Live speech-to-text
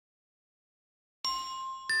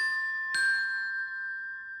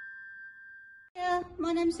Hello,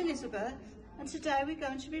 my name's Elisbaeth, and today we're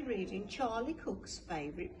going to be reading Charlie Cook's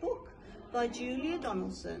favourite book by Julia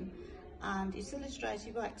Donalson, and it's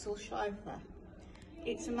illustrated by Axel Scheffler.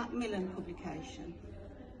 It's a Macmillan publication.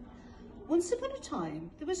 Once upon a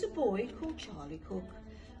time, there was a boy called Charlie Cook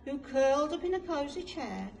who curled up in a cosy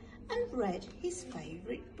chair and read his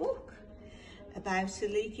favourite book about a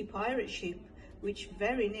leaky pirate ship which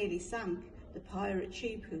very nearly sank. The pirate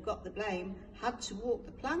chief who got the blame had to walk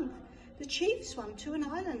the plank. The chief swam to an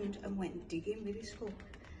island and went digging with his hook.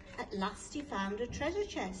 At last he found a treasure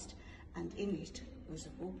chest, and in it was a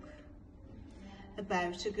book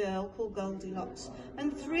about a girl called Goldilocks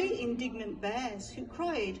and three indignant bears who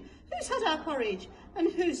cried, "Who's had our porridge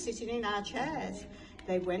and who's sitting in our chairs?"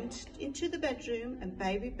 They went into the bedroom and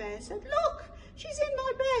Baby Bear said, "Look, she's in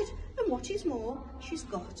my bed, and what is more, she's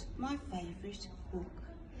got my favourite book."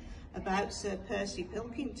 About Sir Percy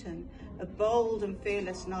Pilkington, a bold and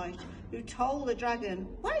fearless knight who told the dragon,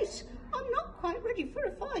 "Wait, I'm not quite ready for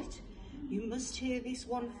a fight. You must hear this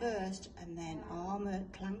one first," and then armour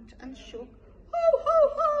clanked and shook. "Ho,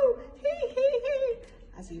 ho, ho, hee, hee, hee,"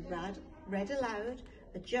 as he read aloud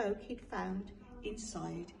a joke he'd found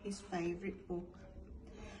inside his favourite book.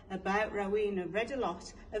 About Rowena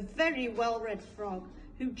Red-a-Lot, a very well-read frog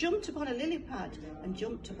who jumped upon a lily pad and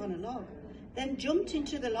jumped upon a log, then jumped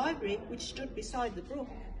into the library which stood beside the brook,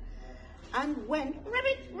 and went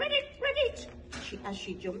rabbit, rabbit, rabbit as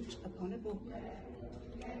she jumped upon a book.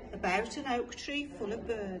 About an oak tree full of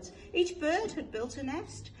birds. Each bird had built a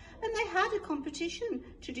nest, and they had a competition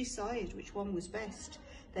to decide which one was best.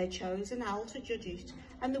 They chose an owl to judge it,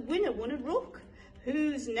 and the winner won a rook,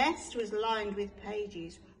 whose nest was lined with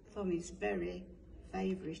pages from his very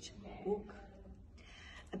favourite book.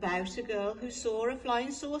 About a girl who saw a flying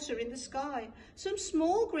saucer in the sky. Some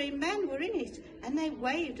small green men were in it, and they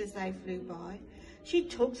waved as they flew by. She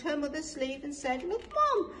tugged her mother's sleeve and said, "Look,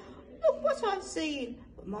 Mum, look what I've seen."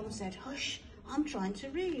 But Mum said, "Hush, I'm trying to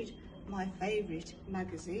read my favourite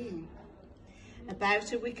magazine."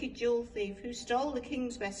 About a wicked jewel thief who stole the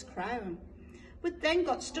king's best crown, but then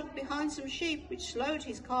got stuck behind some sheep which slowed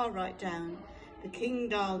his car right down. The king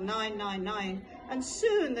dialed 999, and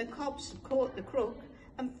soon the cops caught the crook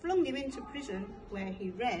and flung him into prison, where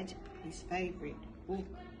he read his favourite book.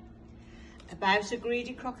 About a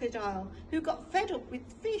greedy crocodile who got fed up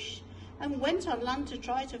with fish and went on land to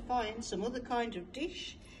try to find some other kind of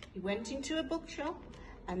dish. He went into a bookshop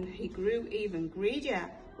and he grew even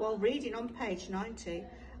greedier while reading on page 90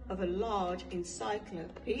 of a large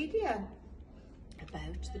encyclopedia.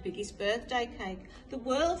 About the biggest birthday cake the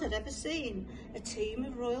world had ever seen. A team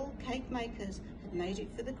of royal cake makers had made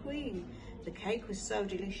it for the Queen. The cake was so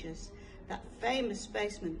delicious that famous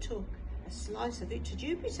spaceman took a slice of it to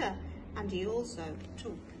Jupiter, and he also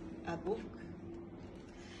took a book.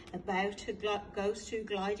 About a ghost who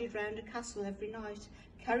glided round a castle every night,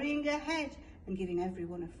 carrying her head and giving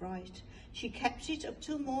everyone a fright. She kept it up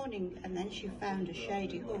till morning, and then she found a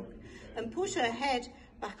shady hook and put her head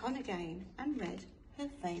back on again and read her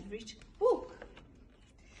favourite book.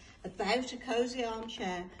 About a cosy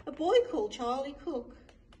armchair, a boy called Charlie Cook.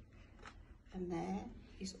 And there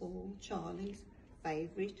is all Charlie's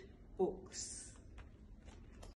favourite books.